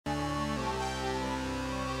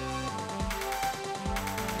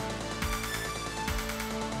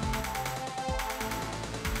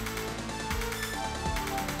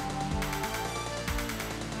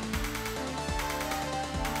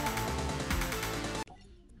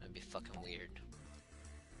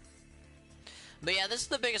But yeah, this is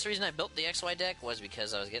the biggest reason I built the XY deck was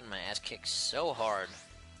because I was getting my ass kicked so hard.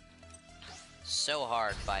 So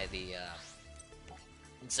hard by the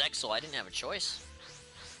Zexal, I didn't have a choice.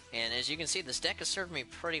 And as you can see, this deck has served me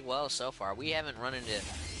pretty well so far. We haven't run into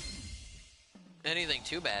anything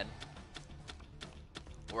too bad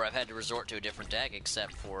where I've had to resort to a different deck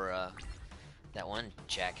except for that one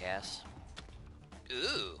jackass.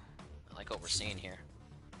 Ooh, I like what we're seeing here.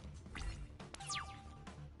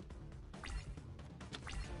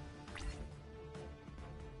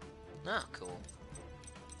 Oh, cool.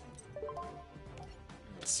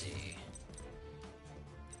 Let's see.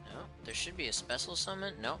 No, there should be a special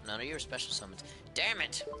summon. Nope, none of your special summons. Damn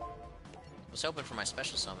it! I was hoping for my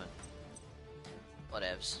special summon.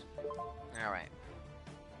 Whatevs. Alright.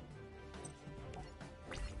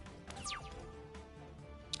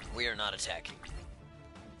 We are not attacking.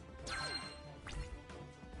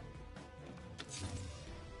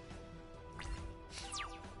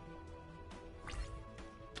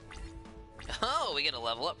 Oh, we get a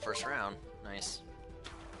level up first round. Nice.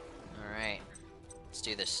 Alright. Let's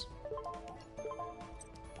do this.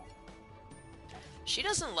 She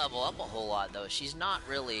doesn't level up a whole lot, though. She's not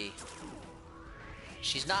really...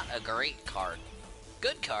 She's not a great card.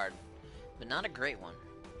 Good card, but not a great one.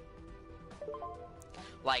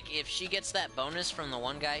 Like, if she gets that bonus from the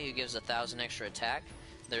one guy who gives 1,000 extra attack,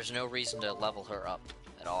 there's no reason to level her up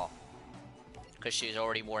at all. Because she's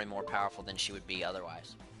already way more powerful than she would be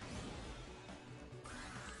otherwise.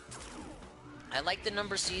 I like the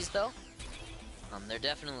number C's, though. They're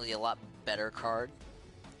definitely a lot better card.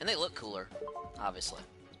 And they look cooler, obviously.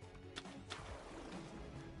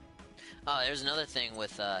 Oh, there's another thing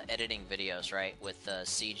with editing videos, right? With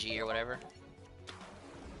CG or whatever.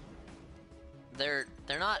 They're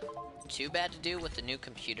not too bad to do with the new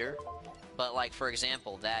computer, but like for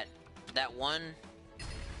example, that one.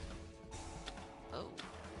 Oh,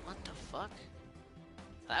 what the fuck?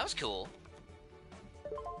 That was cool. I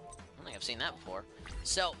don't think I've seen that before.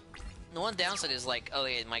 So, the one downside is like, oh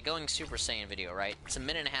yeah, my Going Super Saiyan video, right? It's 1.5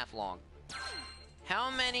 minutes long. How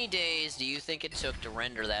many days do you think it took to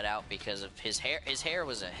render that out because of his hair? His hair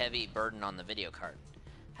was a heavy burden on the video card.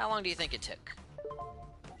 How long do you think it took?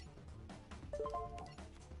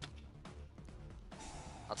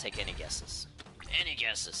 I'll take any guesses. Any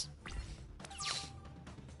guesses? You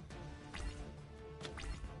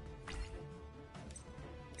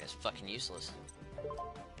guys fucking useless.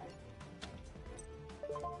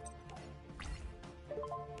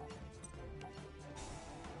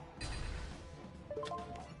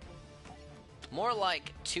 More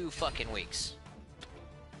like 2 fucking weeks.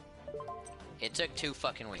 It took 2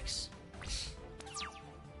 fucking weeks.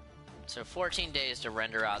 So 14 days to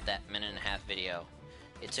render out that 1.5 minute video.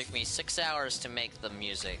 It took me 6 hours to make the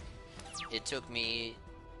music. It took me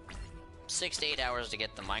 6 to 8 hours to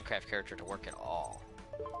get the Minecraft character to work at all.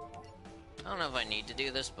 I don't know if I need to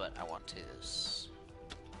do this, but I want to do this.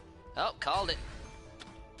 Oh, called it.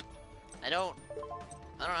 I don't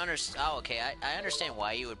understand. Oh, okay. I understand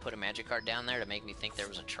why you would put a magic card down there to make me think there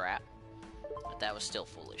was a trap, but that was still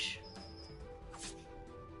foolish.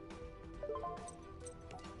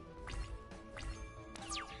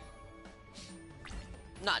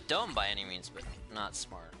 Not dumb by any means, but not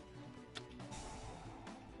smart.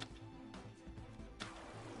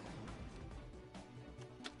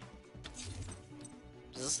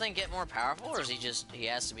 Does this thing get more powerful, or is he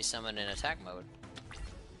has to be summoned in attack mode?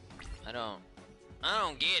 I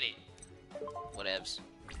don't get it. Whatevs.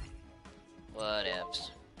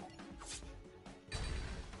 Whatevs.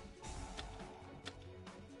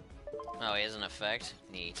 Oh, he has an effect?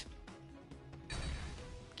 Neat.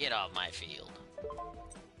 Get off my field.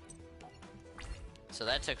 So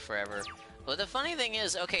that took forever. But the funny thing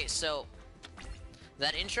is, okay, so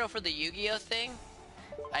that intro for the Yu-Gi-Oh thing,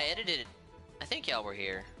 I edited it. I think y'all were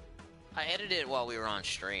here. I edited it while we were on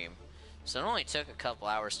stream. So it only took a couple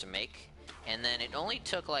hours to make, and then it only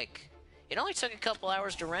took a couple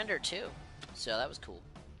hours to render too. So that was cool.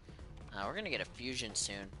 We're gonna get a fusion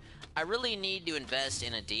soon. I really need to invest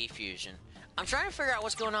in a defusion. I'm trying to figure out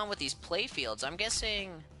what's going on with these playfields. I'm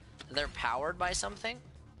guessing they're powered by something.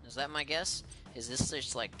 Is that my guess? Is this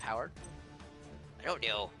just like powered? I don't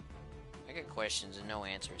know. I got questions and no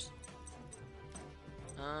answers.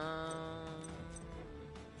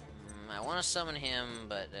 I want to summon him,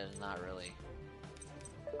 but not really.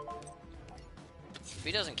 If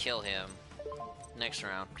he doesn't kill him, next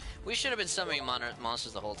round. We should have been summoning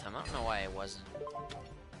monsters the whole time. I don't know why it wasn't.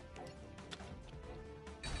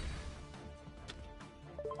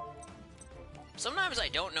 Sometimes I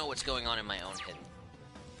don't know what's going on in my own head.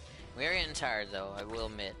 We are getting tired, though, I will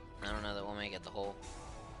admit. I don't know that we'll make it the whole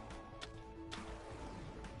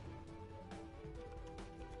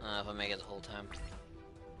if I make it the whole time.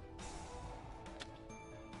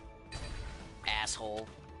 Asshole.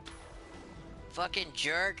 Fucking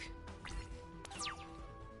jerk.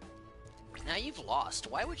 Now you've lost.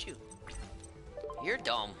 Why would you? You're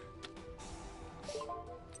dumb.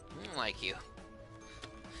 I don't like you.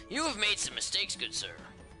 You have made some mistakes, good sir.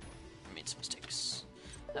 I made some mistakes.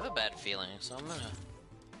 I have a bad feeling, so I'm gonna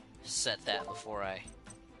set that before I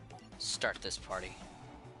start this party.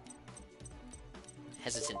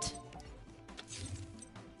 Hesitant.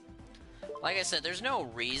 Like I said, there's no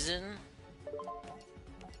reason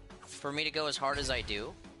for me to go as hard as I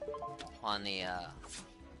do on the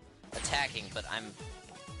attacking, but I'm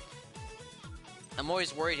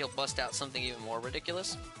always worried he'll bust out something even more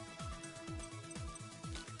ridiculous.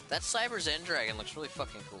 That Cyber Zen Dragon looks really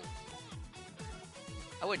fucking cool.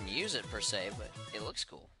 I wouldn't use it per se, but it looks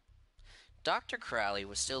cool. Dr. Crowley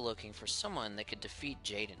was still looking for someone that could defeat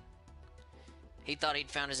Jaden. He thought he'd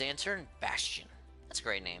found his answer in Bastion. That's a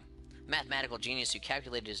great name. Mathematical genius who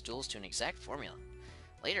calculated his duels to an exact formula.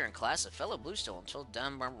 Later in class, a fellow Bluestone told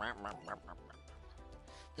Dumb.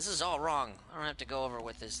 This is all wrong. I don't have to go over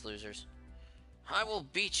with this, losers. I will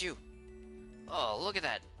beat you. Oh, look at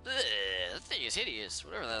that. Ugh, that thing is hideous.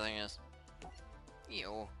 Whatever that thing is.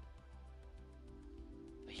 Ew.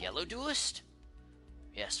 A yellow duelist?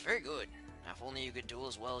 Yes, very good. If only you could duel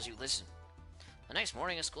as well as you listen. The next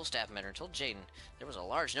morning, a school staff member told Jaden there was a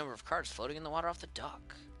large number of cards floating in the water off the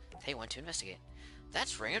dock. They went to investigate.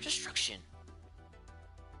 That's Ring of Destruction.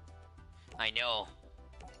 I know.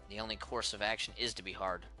 The only course of action is to be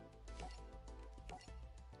hard.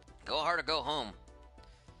 Go hard or go home.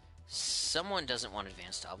 Someone doesn't want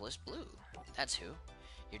Advanced Obelisk Blue. That's who.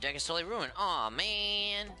 Your deck is totally ruined. Aw,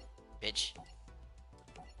 man. Bitch.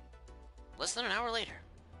 Less than an hour later.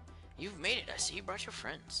 You've made it. I see you brought your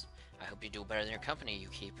friends. I hope you do better than your company you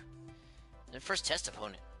keep. The first test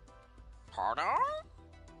opponent. Pardon? I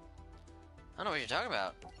don't know what you're talking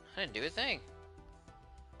about. I didn't do a thing.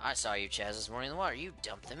 I saw you, Chaz, this morning in the water. You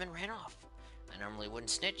dumped them and ran off. I normally wouldn't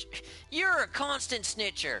snitch. You're a constant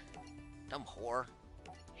snitcher! Dumb whore.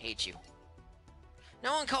 Hate you.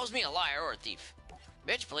 No one calls me a liar or a thief.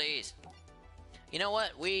 Bitch, please. You know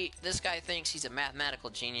what? This guy thinks he's a mathematical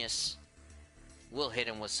genius. We'll hit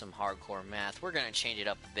him with some hardcore math. We're gonna change it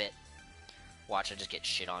up a bit. Watch, I just get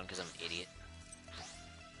shit on because I'm an idiot.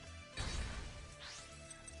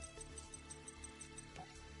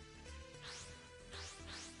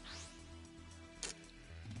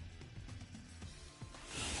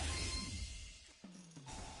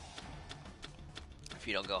 If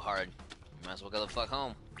you don't go hard, you might as well go the fuck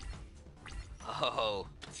home. Oh,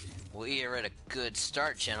 we are at a good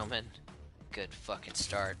start, gentlemen. Good fucking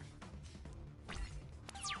start.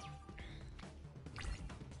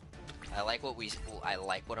 I like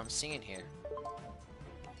what I'm seeing here.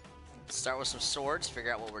 Start with some swords,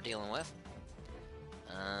 figure out what we're dealing with.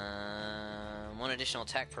 One additional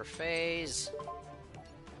attack per phase.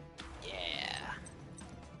 Yeah.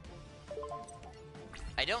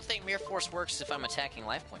 I don't think Mere Force works if I'm attacking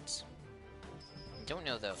life points. I don't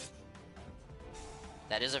know though.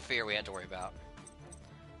 That is a fear we had to worry about.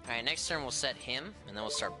 Alright, next turn we'll set him, and then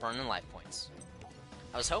we'll start burning life points.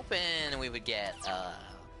 I was hoping we would get,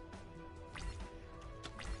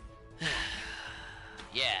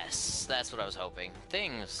 yes, that's what I was hoping.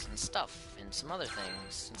 Things and stuff, and some other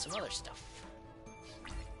things, and some other stuff.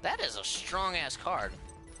 That is a strong-ass card.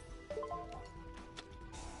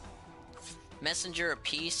 Messenger of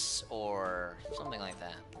Peace, or something like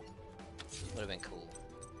that. Would have been cool.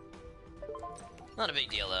 Not a big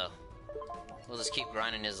deal, though. We'll just keep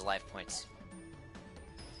grinding his life points.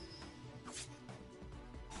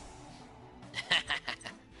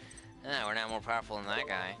 We're not more powerful than that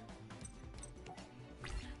guy.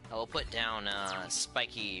 I will put down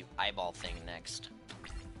spiky eyeball thing next.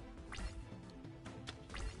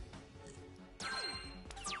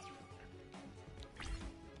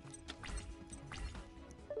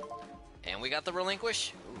 And we got the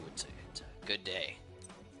relinquish. Ooh, it's a good day.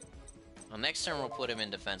 Well, next turn we'll put him in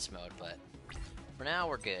defense mode, but for now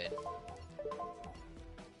we're good.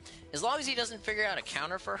 As long as he doesn't figure out a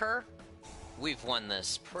counter for her, we've won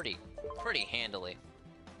this pretty handily.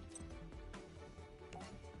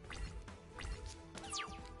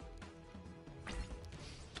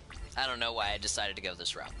 I don't know why I decided to go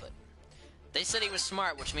this route, but they said he was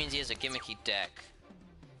smart, which means he has a gimmicky deck.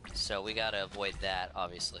 So we gotta avoid that,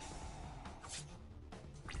 obviously.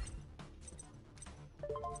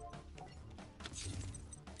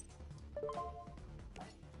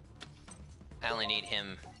 I only need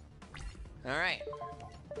him. Alright.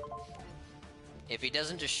 If he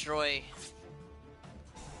doesn't destroy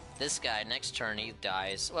This guy, next turn, he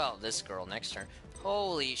dies. Well, this girl, next turn.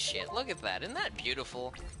 Holy shit, look at that. Isn't that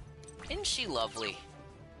beautiful? Isn't she lovely?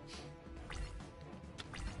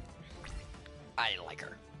 I didn't like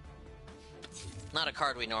her. Not a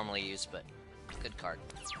card we normally use, but good card.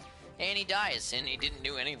 And he dies, and he didn't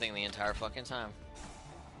do anything the entire fucking time.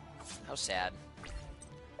 How sad.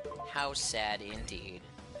 How sad indeed.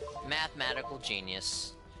 Mathematical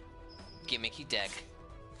genius. Gimmicky deck.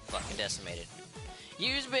 Fucking decimated.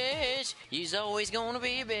 Use bitch! You's always gonna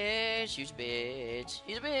be a bitch! Use bitch!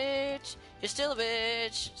 Use a bitch! You're still a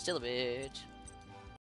bitch! Still a bitch!